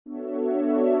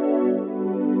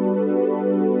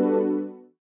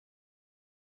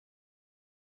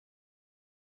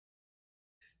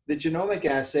The genomic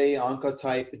assay,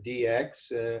 Oncotype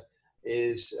DX,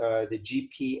 is the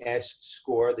GPS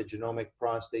score, the genomic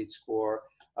prostate score,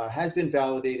 has been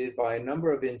validated by a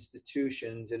number of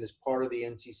institutions and is part of the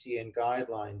NCCN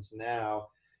guidelines now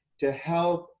to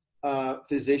help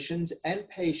physicians and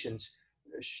patients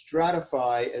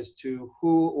stratify as to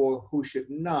who or who should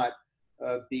not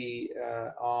be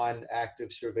on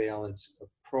active surveillance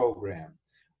program.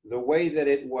 The way that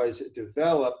it was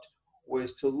developed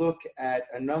was to look at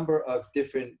a number of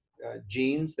different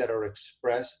genes that are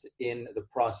expressed in the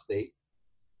prostate,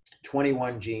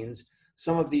 21 genes.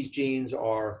 Some of these genes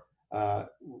are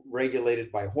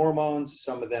regulated by hormones.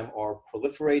 Some of them are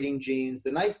proliferating genes.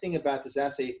 The nice thing about this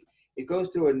assay, it goes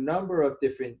through a number of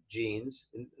different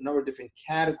genes, a number of different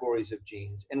categories of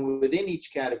genes. And within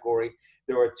each category,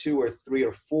 there are 2 or 3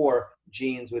 or 4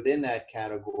 genes within that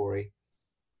category.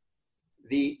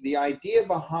 The idea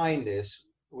behind this,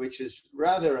 which is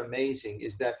rather amazing,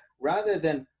 is that rather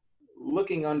than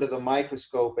looking under the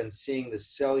microscope and seeing the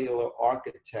cellular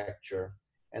architecture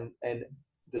and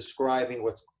describing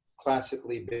what's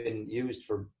classically been used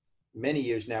for many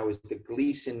years now is the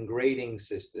Gleason grading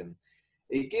system,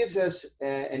 it gives us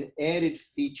an added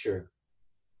feature,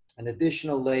 an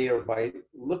additional layer by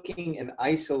looking and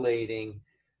isolating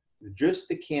just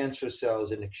the cancer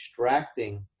cells and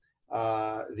extracting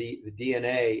the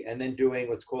DNA and then doing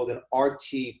what's called an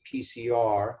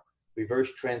RT-PCR,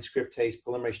 reverse transcriptase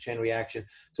polymerase chain reaction,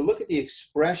 to look at the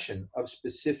expression of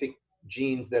specific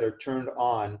genes that are turned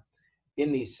on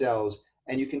in these cells.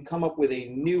 And you can come up with a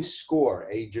new score,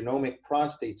 a genomic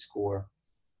prostate score,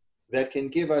 that can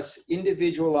give us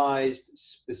individualized,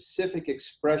 specific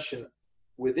expression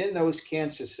within those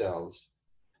cancer cells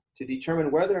to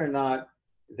determine whether or not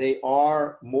they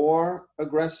are more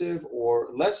aggressive or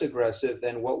less aggressive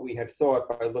than what we had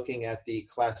thought by looking at the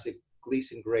classic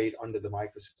Gleason grade under the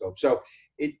microscope. So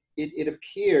it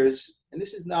appears, and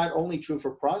this is not only true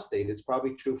for prostate, it's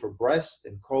probably true for breast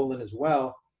and colon as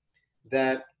well,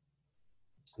 that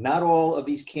not all of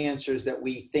these cancers that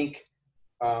we think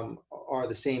are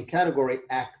the same category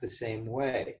act the same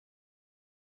way.